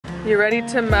You ready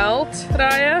to melt,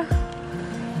 Raya?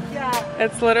 Yeah.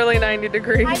 It's literally 90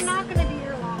 degrees. I'm not gonna be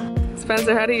here long.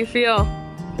 Spencer, how do you feel?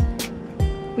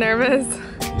 Nervous?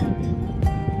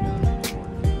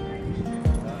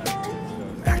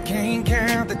 I can't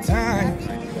count the times.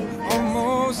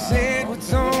 Almost said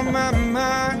what's on my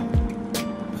mind,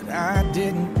 but I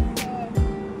didn't.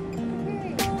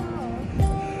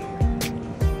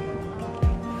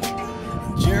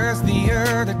 Just the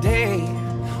other day,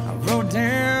 I wrote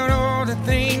down all the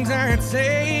things I'd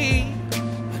say,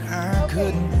 but I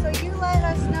couldn't. So you let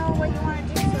us know what you want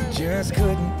to do. So Just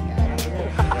couldn't.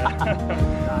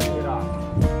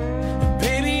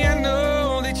 Baby, I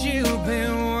know that you've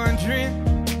been wondering.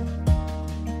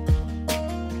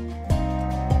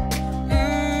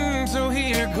 So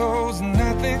here goes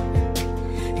nothing.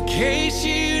 In case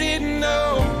you didn't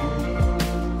know,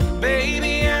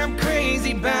 baby, I'm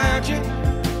crazy about you.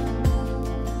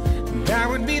 And I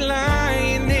would be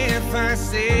lying if I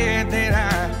said that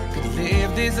I could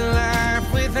live this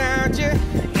life without you.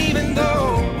 Even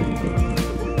though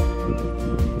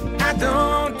I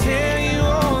don't tell you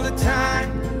all the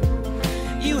time,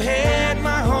 you had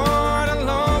my heart a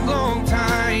long, long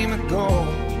time ago.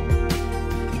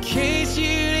 In case you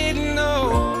didn't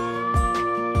know.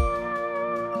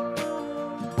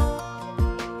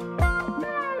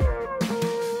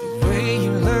 The way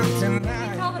you look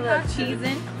tonight.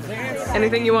 cheesing.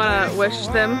 Anything you want to wish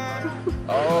them?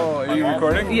 Oh, are you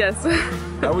recording? Yes.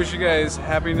 I wish you guys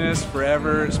happiness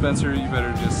forever. Spencer, you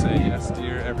better just say yes,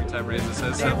 dear, every time Raisa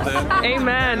says something.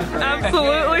 Amen.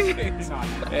 Absolutely.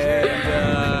 And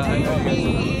I know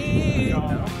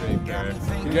great pair.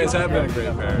 You guys have been a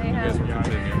great pair. You guys will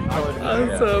continue.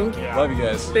 Awesome. Love you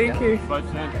guys. Thank you.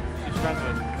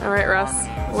 All right, Russ.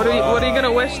 What are you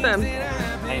gonna wish them?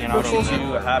 Wishing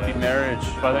you a happy marriage.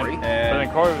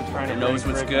 And Corey was trying to knows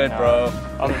what's good, bro.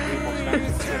 Other people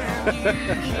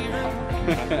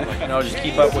You know, just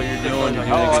keep up what you're doing. You're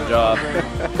doing a good job.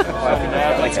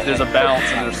 Like if there's a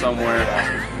balance in there somewhere,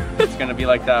 it's gonna be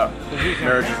like that.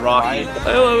 Marriage is rocky.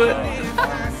 I love it.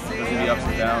 There's gonna be ups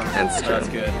and downs. That's true. That's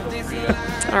good.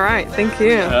 All right, thank you.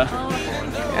 Yeah.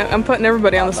 I'm putting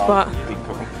everybody on the spot.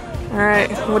 All right,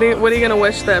 what are you gonna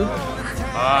wish them?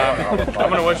 I'm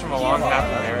gonna wish them a long,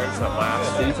 happy marriage that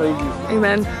lasts.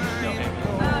 Amen.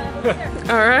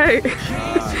 All right.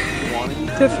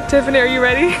 Tiffany, are you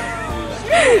ready?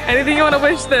 Anything you want to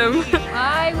wish them?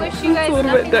 I wish you guys It's a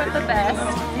little nothing bit but the best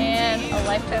and a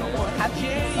lifetime full of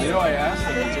happiness, good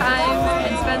times,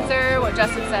 and Spencer, what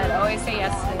Justin said, always say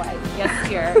yes to life. Yes,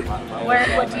 dear.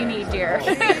 What do you need, dear?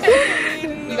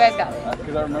 You guys got it.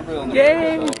 Because I remember on the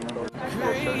Yay!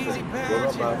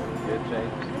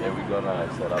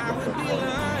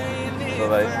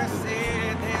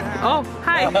 Oh,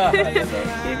 hi.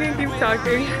 You can keep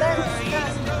talking.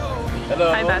 Hello.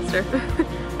 Hi, Pastor.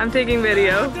 I'm taking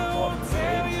video.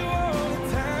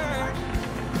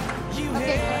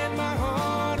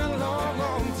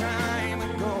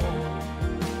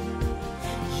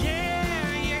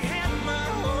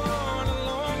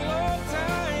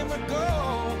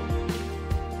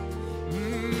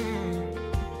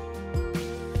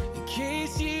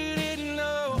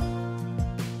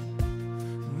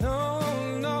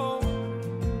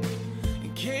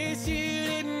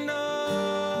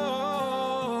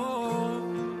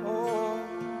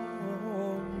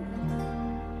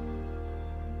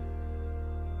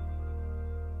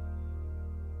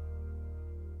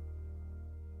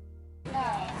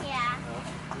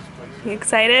 You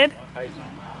excited?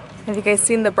 Have you guys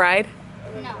seen the bride?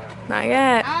 No. Not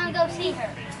yet. I want to go see her.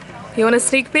 You want a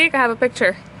sneak peek? I have a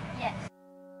picture. Yes.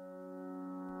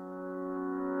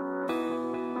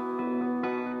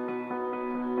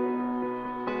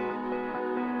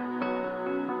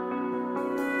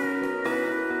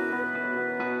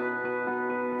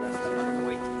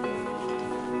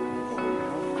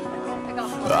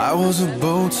 I was a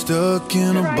boat stuck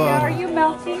in a Are bottle. you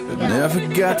melting? I never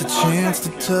got the chance to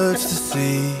touch the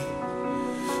sea.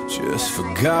 Just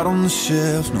forgot on the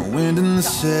shelf, no wind in the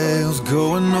sails,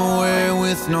 going nowhere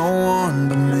with no one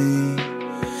but me.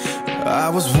 I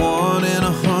was 1 in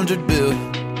 100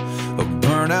 billion, a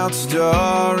burnout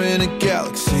star in a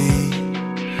galaxy.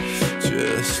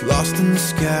 Just lost in the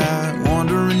sky,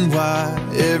 wondering why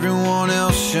everyone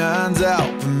else shines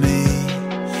out for me.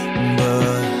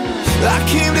 But I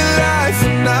came to life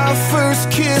when I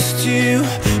first kissed you.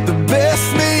 The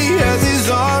best me has his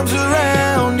arms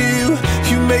around you.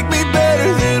 You make me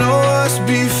better than I was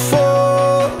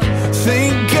before.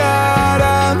 Thank God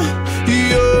I'm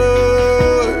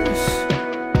yours.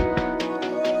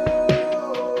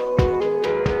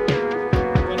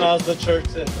 And as the church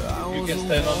says, you can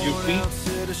stand on your feet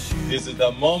This is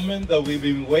the moment that we've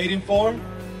been waiting for.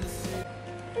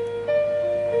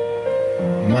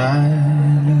 My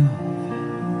love,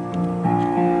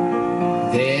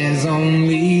 there's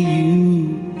only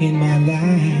you in my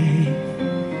life,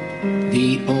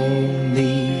 the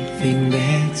only thing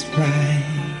that's right.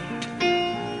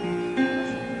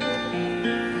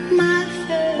 My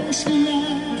first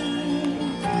love,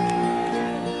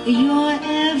 your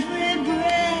every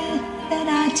breath that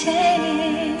I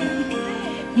take,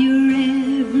 your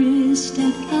every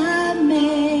step I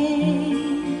make.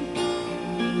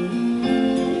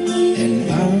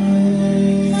 And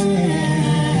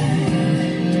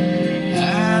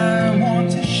I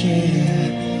want to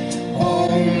share all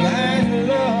my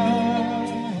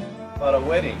love. About a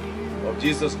wedding of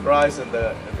Jesus Christ and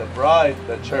the bride,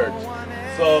 the church.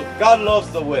 So God loves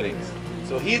the weddings.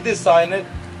 So He designed it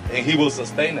and He will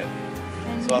sustain it.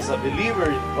 So as a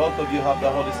believer, both of you have the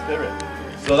Holy Spirit.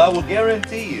 So that will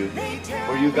guarantee you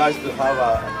for you guys to have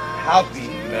a happy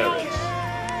marriage.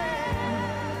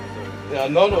 Yeah,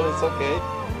 no, it's okay.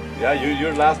 Yeah,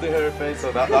 you're lasting her face,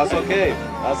 so that's okay.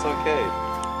 That's okay.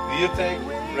 Do you take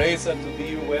Raisa to be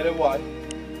your wedded wife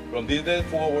from this day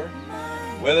forward,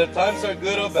 whether times are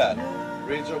good or bad,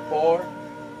 rich or poor,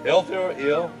 healthy or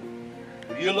ill?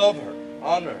 Do you love her,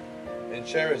 honor, and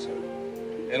cherish her,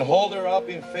 and hold her up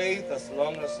in faith as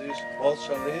long as you both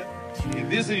shall live? If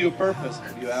this is your purpose,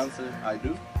 you answer, I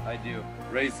do. I do.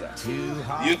 Raisa.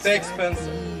 You take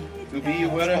Spencer to be your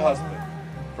wedded husband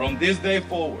from this day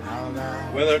forward,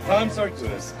 whether times are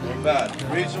good or bad,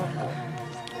 rich or poor,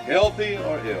 healthy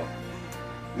or ill.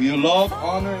 Will you love,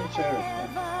 honor, and cherish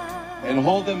them, and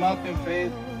hold them up in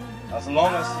faith as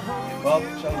long as you both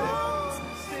shall live?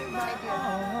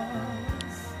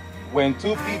 When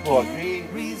two people agree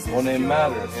on a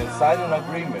matter and sign an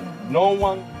agreement, no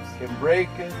one can break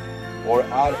it or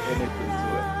add anything to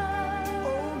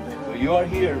it. So you are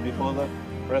here before the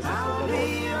presence of the Lord.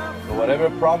 So whatever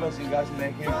promise you guys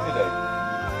make here today,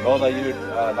 know that you're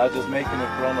not just making it in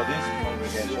front of this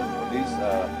congregation or these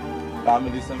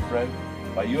families and friends,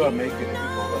 but you are making it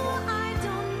before the Lord.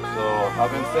 So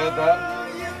having said that,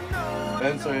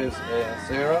 Spencer and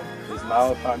Sarah, it's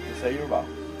now time to say your vow.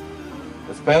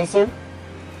 Spencer,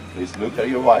 please look at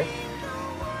your wife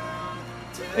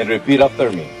and repeat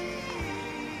after me.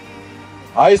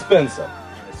 I, Spencer.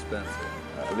 I, Spencer.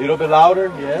 A little bit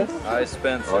louder, yes? I,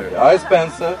 Spencer. Okay. I,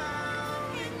 Spencer.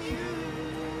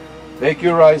 Take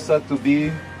you, Raisa, to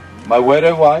be my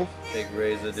wedded wife. Take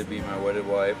Raisa to be my wedded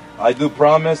wife. I do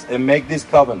promise and make this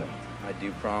covenant. I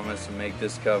do promise and make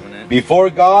this covenant. Before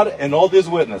God and all these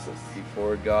witnesses.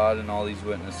 Before God and all these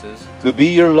witnesses. To be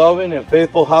your loving and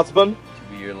faithful husband.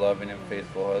 To be your loving and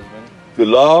faithful husband. To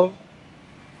love.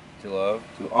 To love.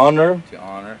 To honor. To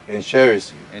honor. And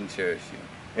cherish you. And cherish you.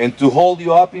 And to hold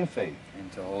you up in faith. And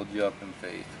to hold you up in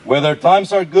faith. Whether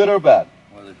times are good or bad.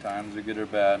 Whether times are good or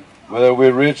bad. Whether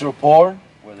we're rich or poor.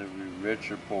 Whether we're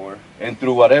rich or poor. And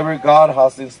through whatever God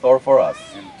has in store for us.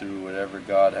 And through whatever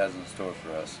God has in store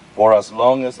for us. For as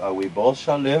long as we both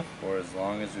shall live. For as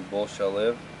long as we both shall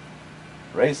live.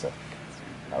 Raisa,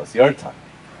 now it's your time.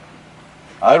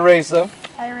 I, Raisa.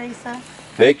 I, Raisa.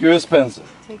 Take you, Spencer.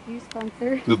 Take you,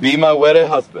 Spencer. To be my wedded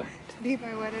husband. To be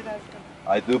my wedded husband.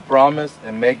 I do promise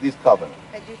and make this covenant.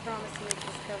 I do promise to make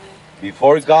this covenant.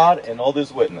 Before God and all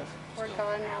these witnesses. For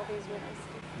God and all these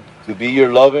witnesses. To be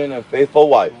your loving and faithful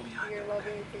wife. To be your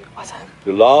loving and faithful wife.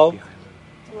 To love.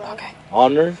 To love.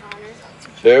 Honor.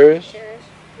 Cherish.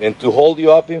 And to hold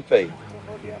you up in faith. To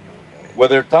hold you up in faith.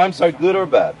 Whether times are good or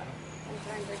bad.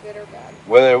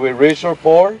 Whether we're rich or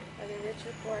poor,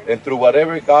 and through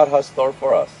whatever God has stored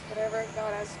for us. Whatever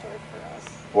God has stored for us.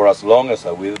 For as long as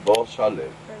we both shall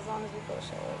live. For as long as we both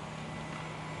shall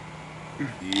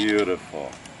live.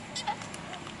 Beautiful.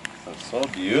 That's so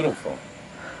beautiful.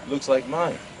 Looks like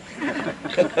mine.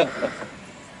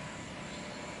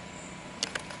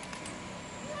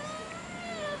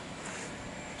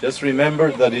 Just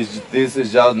remember that this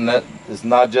is it's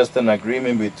not just an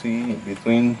agreement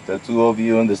between the two of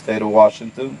you in the state of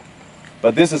Washington,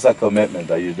 but this is a commitment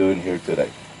that you're doing here today.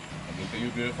 Look at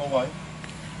your beautiful wife.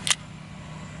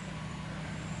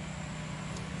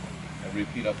 And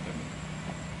repeat after me.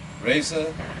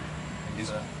 Raisa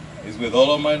is with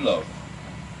all of my love.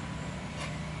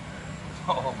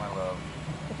 All of my love.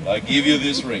 I give you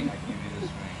this ring. I give you this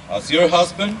ring. As your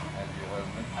husband. As your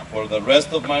husband. For the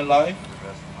rest of my life.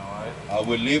 I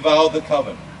will live out the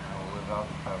covenant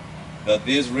that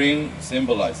this ring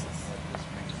symbolizes.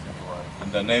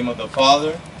 In the name of the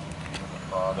Father,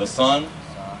 the Son,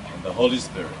 and the Holy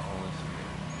Spirit.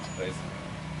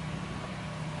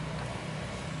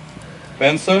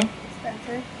 Spencer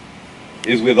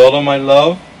is with all of my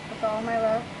love. with all my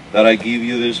love, that I give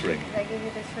you this ring. that I give you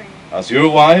this ring. As your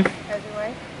wife, As your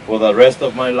wife, for the rest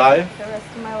of my life, for the rest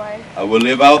of my life, I will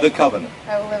live out the covenant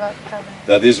I will live out the covenant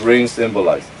that this ring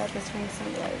symbolizes. that this ring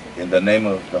symbolizes. In the name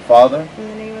of the Father, In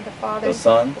the name of the Father, the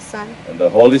Son, the Son, and the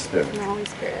Holy Spirit. and the Holy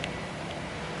Spirit.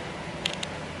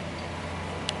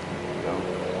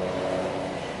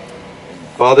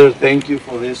 Father, thank you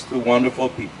for these two wonderful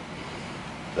people.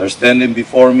 They're standing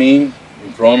before me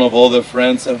in front of all their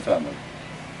friends and family.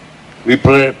 We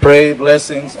pray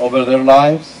blessings over their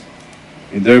lives,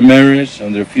 in their marriage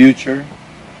and their future,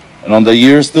 and on the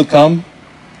years to come.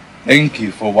 Thank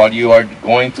you for what you are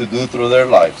going to do through their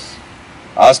lives.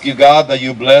 Ask you, God, that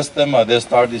you bless them as they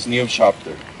start this new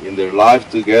chapter in their life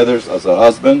together as a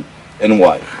husband and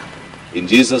wife. In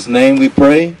Jesus' name we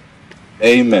pray.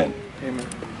 Amen. Amen.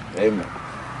 Amen.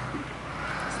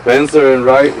 Spencer and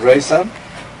Raisa,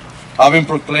 having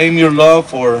proclaimed your love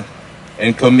for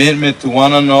and commitment to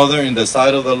one another in the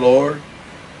sight of the Lord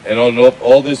and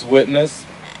all this witness,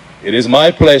 it is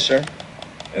my pleasure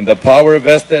and the power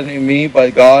vested in me by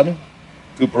God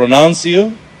to pronounce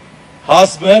you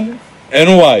husband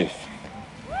and wife.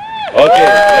 Okay,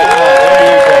 there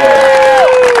you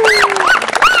go.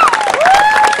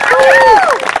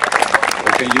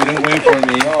 Okay, you didn't wait for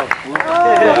me.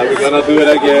 Yeah, we're gonna do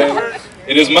it again.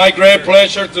 It is my great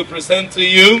pleasure to present to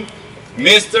you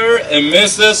Mr. and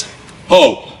Mrs.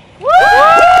 Hope.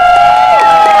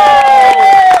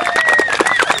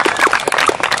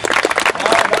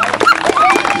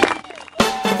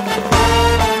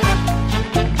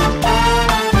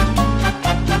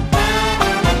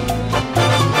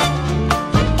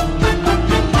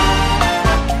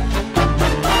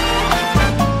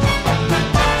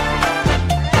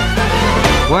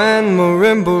 When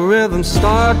marimba rhythms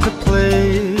start to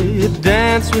play,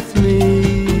 dance with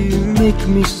me, make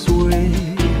me sway.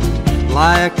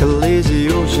 Like a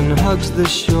lazy ocean hugs the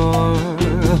shore,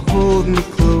 hold me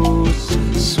close,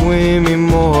 sway me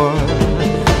more.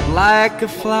 Like a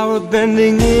flower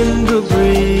bending in the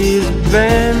breeze,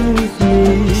 bend with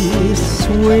me,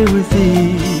 sway with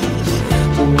ease.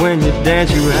 But when you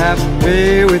dance you have to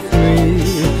pay with me,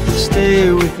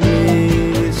 stay with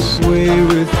me, sway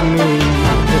with me.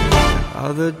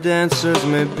 Other dancers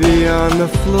may be on the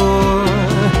floor,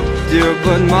 dear,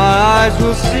 but my eyes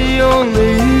will see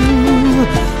only you.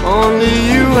 Only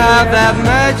you have that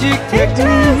magic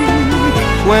technique.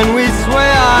 When we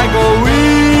sway I go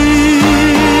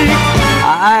weak.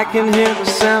 I can hear the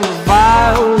sound of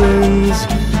violins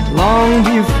long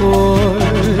before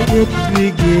it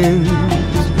begins.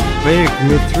 Make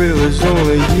me thrill as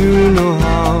only you know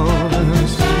how.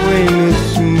 Sway me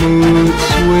smooth,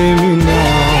 sway me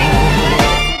now.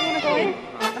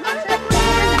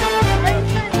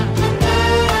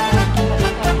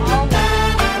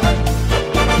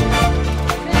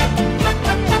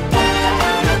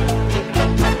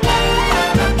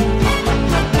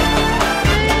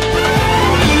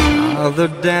 Other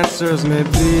dancers may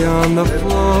be on the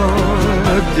floor,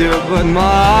 dear, but my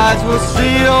eyes will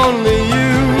see only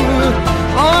you.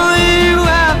 Only you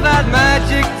have that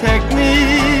magic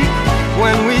technique.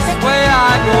 When we sway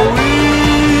I go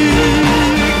weak.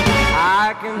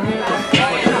 I can hear the...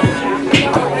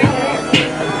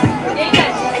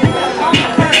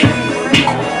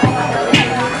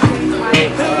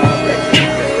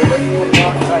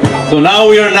 So now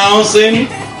we are announcing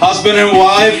husband and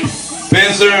wife,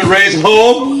 Spencer and Raisa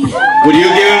Hope. Would you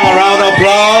give him a round of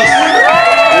applause?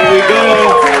 There we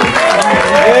go.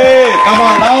 Hey, come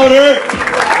on, louder.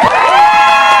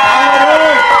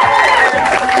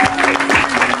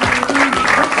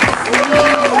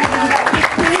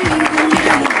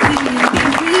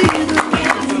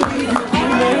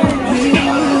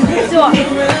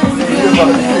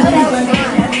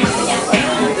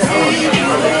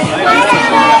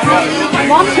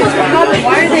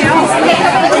 Why are they out?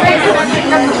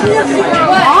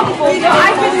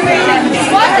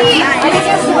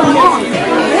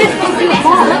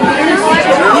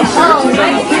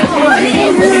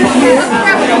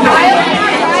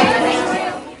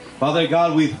 Father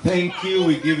God, we thank you.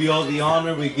 We give you all the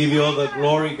honor. We give you all the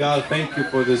glory, God. Thank you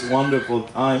for this wonderful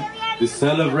time, this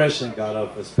celebration, God,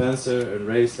 of Spencer and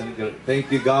Raisa.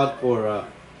 Thank you, God, for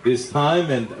this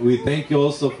time. And we thank you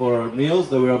also for our meals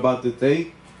that we're about to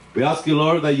take. We ask you,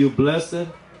 Lord, that you bless it.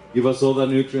 Give us all the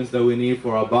nutrients that we need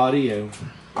for our body. And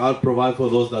God, provide for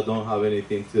those that don't have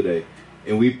anything today.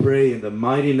 And we pray in the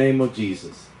mighty name of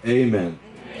Jesus. Amen.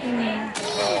 Amen.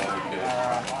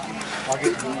 I'll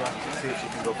get see if she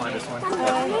can go find this one.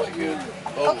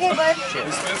 Okay, bud.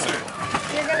 Spencer.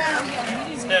 You're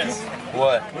gonna... Spence.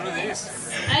 What? What are these?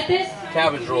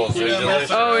 Cabbage rolls. They're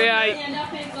delicious. Oh yeah. Stand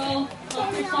up and go.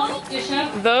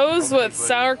 Those with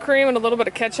sour cream and a little bit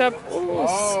of ketchup. Ooh,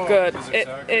 it's good.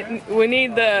 We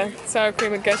need the sour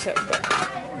cream and ketchup. But.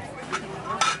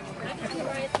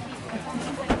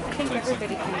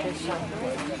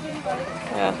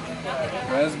 Yeah.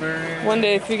 Raspberry. One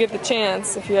day, if you get the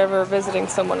chance, if you're ever visiting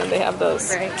someone and they have those,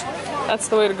 that's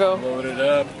the way to go. Load it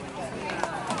up.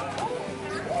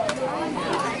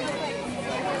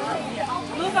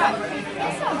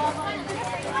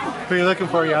 Who are you looking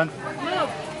for, Jan?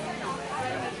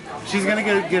 She's gonna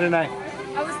get a knife.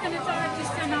 I was gonna tell her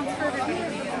just to announce for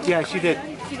everybody. Yeah, she did.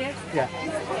 She did? Yeah.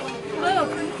 Look.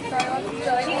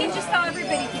 She can just tell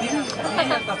everybody to get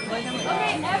up.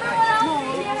 Okay, everyone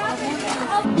else get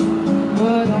up.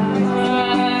 But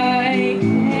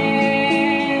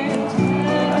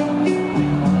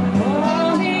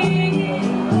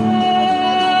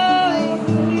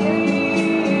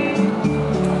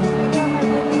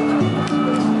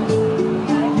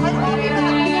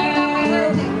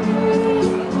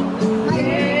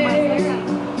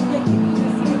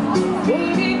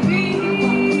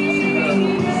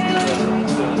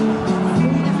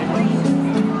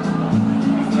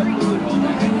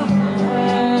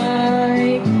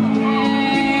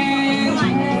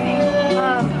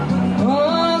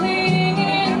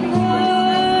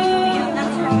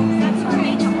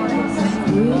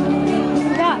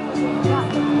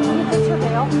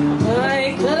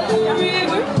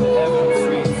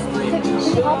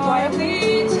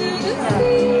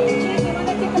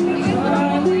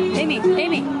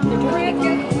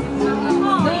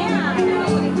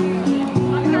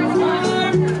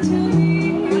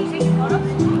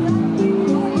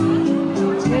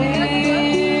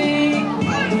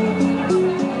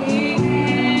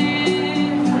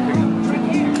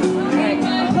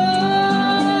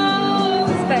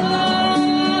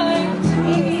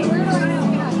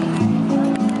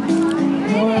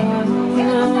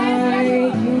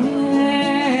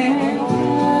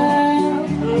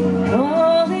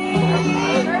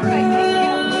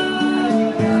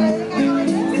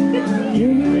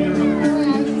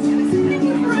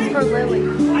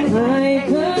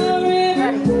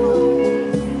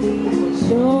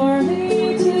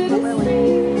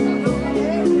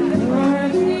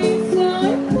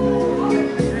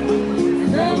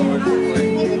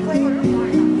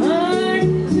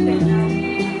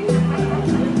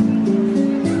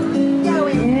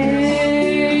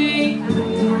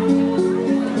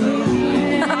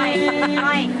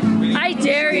I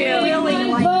dare you.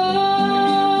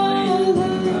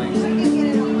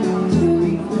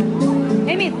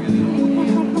 Amy.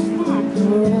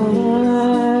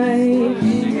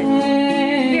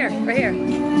 Here, right here.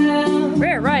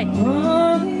 Where? Right.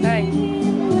 Right.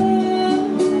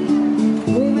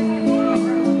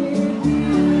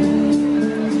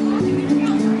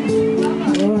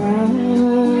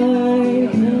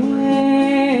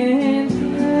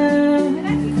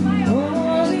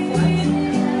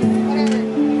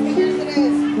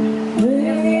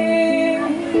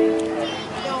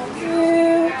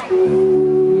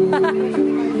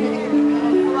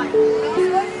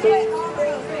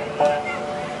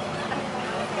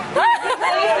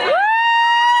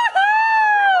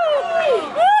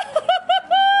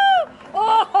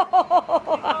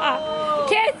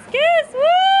 Kiss, kiss, woo!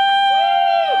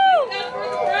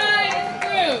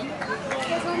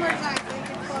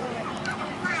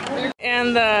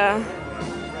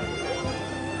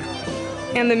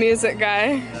 And the music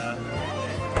guy.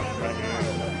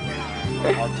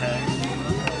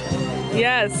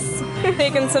 Yes,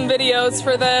 taking some videos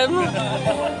for them. Smile,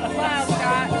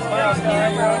 Scott. Smile,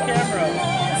 Scott. You're on camera.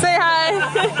 Say hi.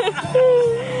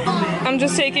 I'm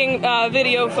just taking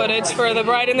video footage for the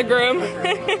bride and the groom.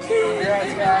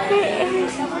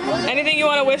 Anything you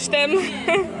want to wish them?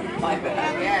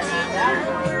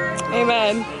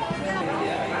 Amen.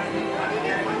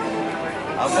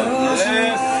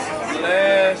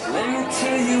 Bless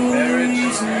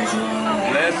marriage,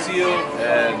 bless you,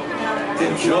 and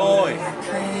enjoy.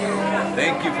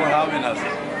 Thank you for having us.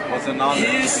 It was an honor to be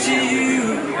here with you.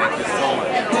 Thank you so much.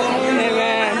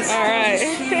 Amen. All right.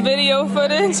 Video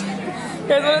footage. You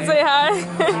guys want to say hi?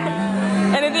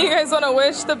 Anything you guys want to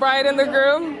wish the bride and the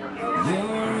groom?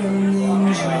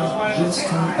 Is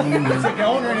it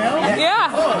going right now?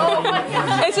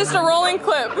 Yeah. It's just a rolling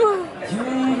clip.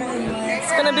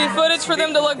 It's going to be footage for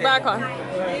them to look back on.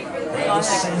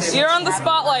 You're on the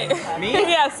spotlight. Me?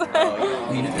 Yes.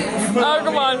 Oh,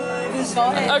 come on.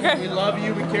 Okay. We love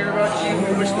you. We care about you.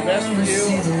 We wish the best for you.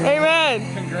 Amen.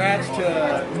 Congrats to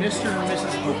Mr. and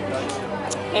Mrs. Hope.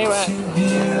 Amen.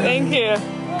 Thank you.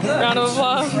 Round of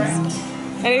applause.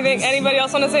 Anything? Anybody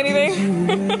else want to say anything?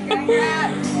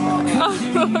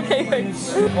 Oh, okay, thanks.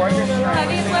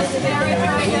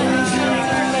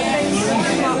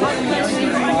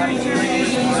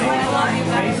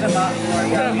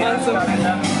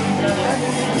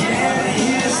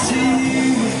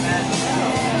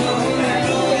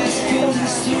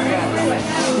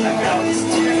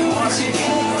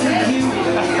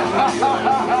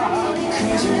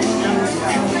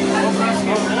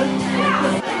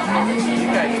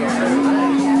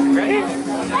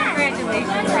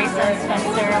 Congratulations, Raisa and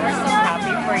Spencer. We're so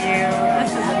happy for you.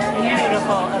 This is a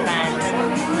beautiful event.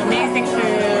 Amazing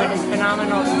food,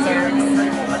 phenomenal desserts.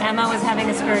 Emma was having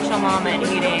a spiritual moment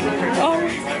eating her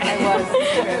desserts. I was.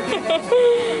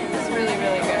 It's really, really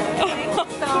good. Thank you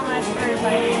so much for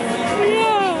inviting us.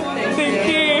 Yeah, thank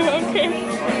you. Okay.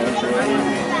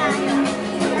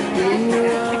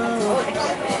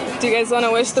 Do you guys want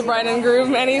to wish the bride and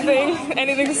groom anything?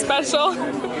 Anything special?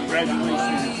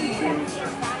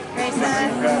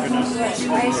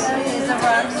 Raisa is a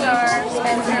rock star.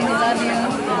 Spencer, we love you.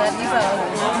 We love you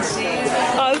both. See you.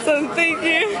 Awesome, thank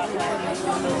you.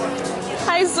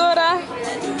 Hi, Zora.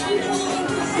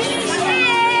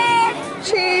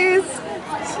 Cheese.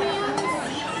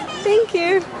 Thank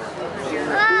you.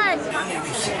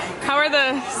 How are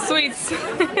the sweets?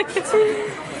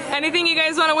 Anything you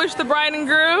guys want to wish the bride and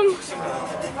groom?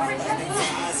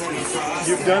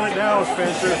 You've done it now,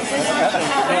 Spencer. You've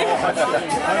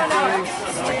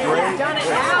done it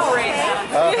now, Raisa.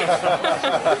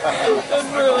 That's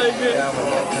really good.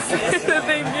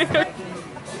 Thank you.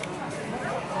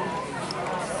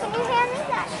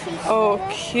 Oh,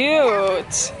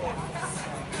 cute.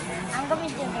 I'm going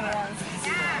to do the rose.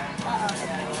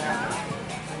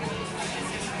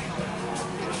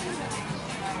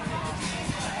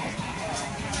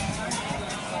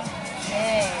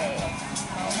 Hey.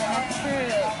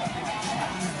 Fruit.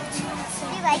 Do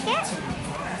you like it?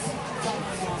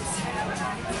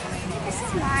 This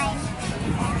is mine.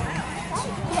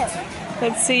 Thank you.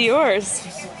 Let's see yours.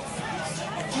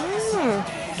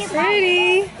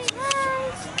 Pretty.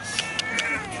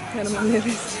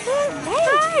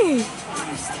 Hi.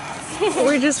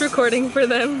 We're just recording for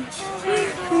them.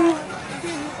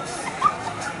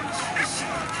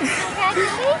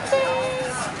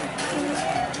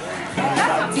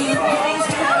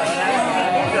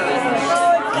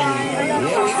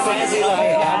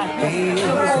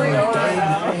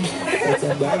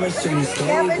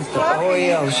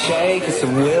 Oreo shake and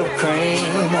some whipped cream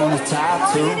on the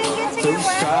top two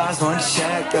stars, one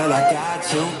check, girl, I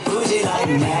got you. Bougie like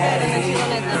Maddie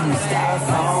in the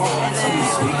styrofoam. Two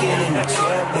squeaking in the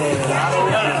chair bed.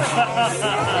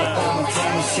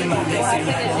 Tell me she my Dixie like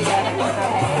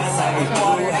that's how we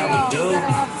do,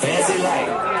 fancy like.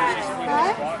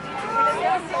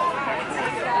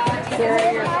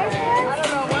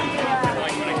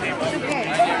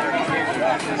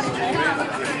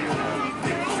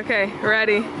 Okay,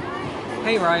 ready.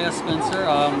 Hey, Raisa, Spencer.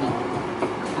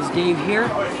 This is Dave here.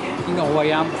 You know who I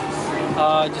am.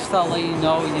 Just to let you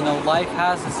know, life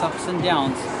has its ups and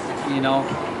downs.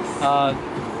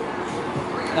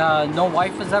 No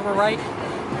wife is ever right.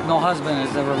 No husband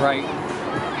is ever right.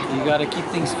 You got to keep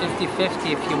things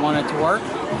 50-50 if you want it to work.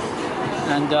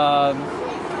 And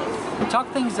talk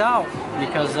things out,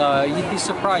 because you'd be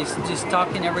surprised. Just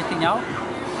talking everything out,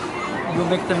 you'll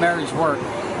make the marriage work.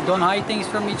 Don't hide things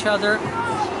from each other.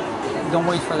 Don't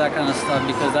wait for that kind of stuff,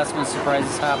 because that's when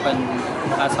surprises happen.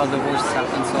 That's how divorces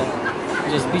happen. So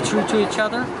just be true to each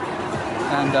other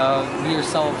and be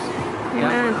yourselves.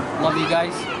 Amen. Yeah? Love you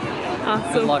guys.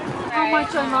 Awesome. Good luck. How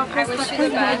much I love Chris, but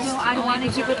I want to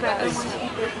give it back.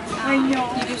 I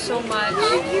know. You do so much.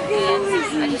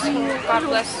 And I just hope God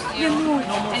bless you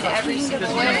in every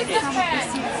single way.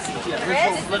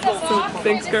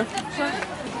 Thanks, girl.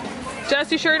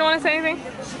 Jess, you sure you don't want to say anything?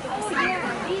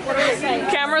 What do I say?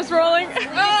 Camera's rolling. Oh,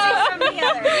 something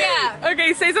together. Yeah.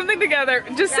 Okay, say something together.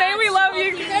 Just say we love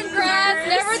you. Congrats.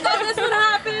 Never thought this would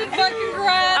happen, but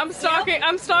congrats.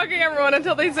 I'm stalking everyone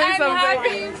until they say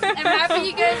something. I'm happy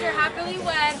you guys are happily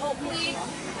wed. Hopefully,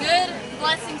 good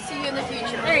blessings to you in the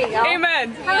future. There you go.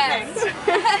 Amen. Perfect.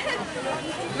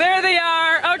 There they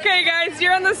are. Okay, guys,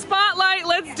 you're in the spotlight.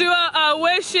 Let's do a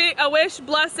wish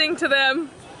blessing to them.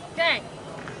 Okay.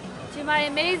 To my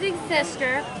amazing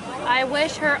sister, I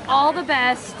wish her all the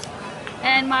best,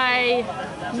 and my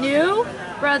new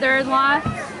brother-in-law,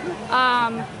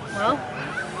 well,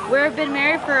 we've been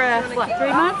married for what,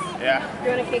 3 months? Yeah.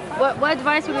 What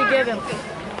advice would we give him?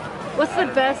 What's the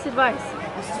best advice?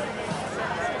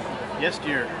 Yes,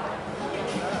 dear.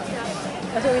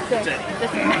 That's what we say.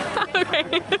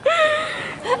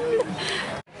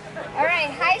 All right,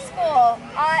 high school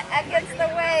against the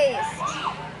waist.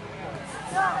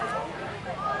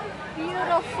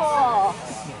 Beautiful.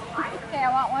 Okay, I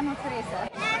want one with Teresa.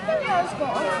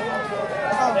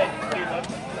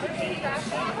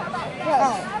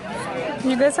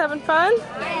 You guys having fun?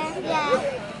 Yeah.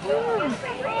 Oh,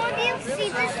 do you see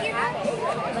this here?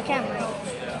 The camera.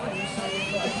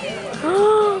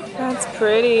 That's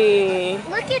pretty.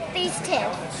 Look at these two.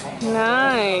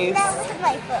 Nice. That was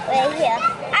my foot right here.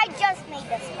 I just made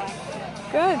this one.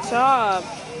 Good job.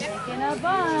 Making a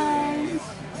bunch.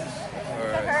 All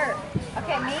To her.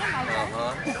 Okay, me, my I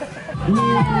love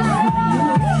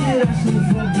it.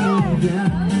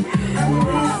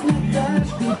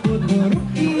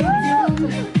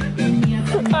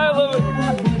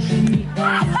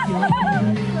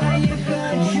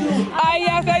 А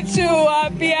я хочу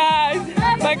опять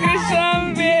по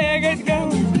крышам бегать.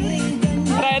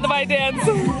 Рай, давай дэнс.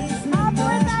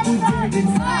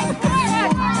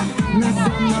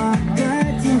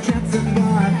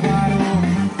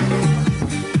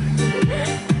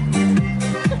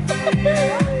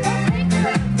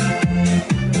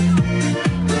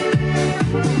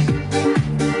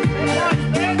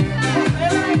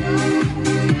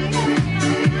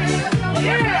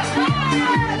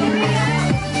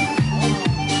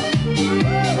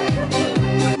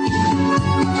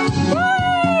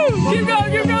 Keep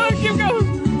going, keep going, keep going.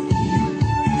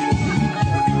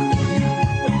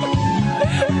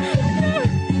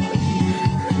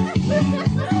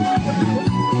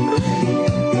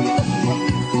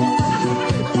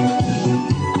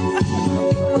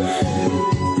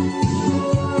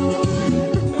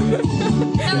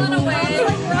 Yelling away,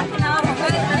 like rocking out.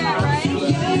 Yeah, right?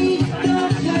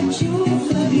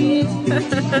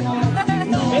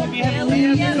 Baby, have you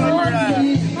laid this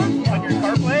on your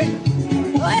CarPlay?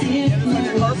 What? On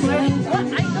your CarPlay? What?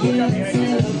 I know you.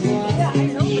 Yeah, I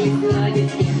know you. I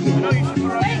know you should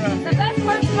put Wait, the best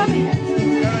part's coming.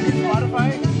 on your Spotify.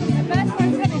 The best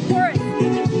part's coming. Chorus.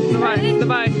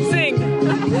 Давай, sing.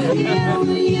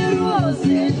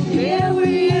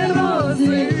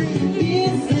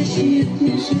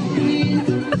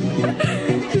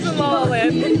 She's in La La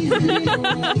Land.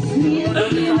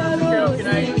 Karaoke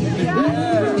night.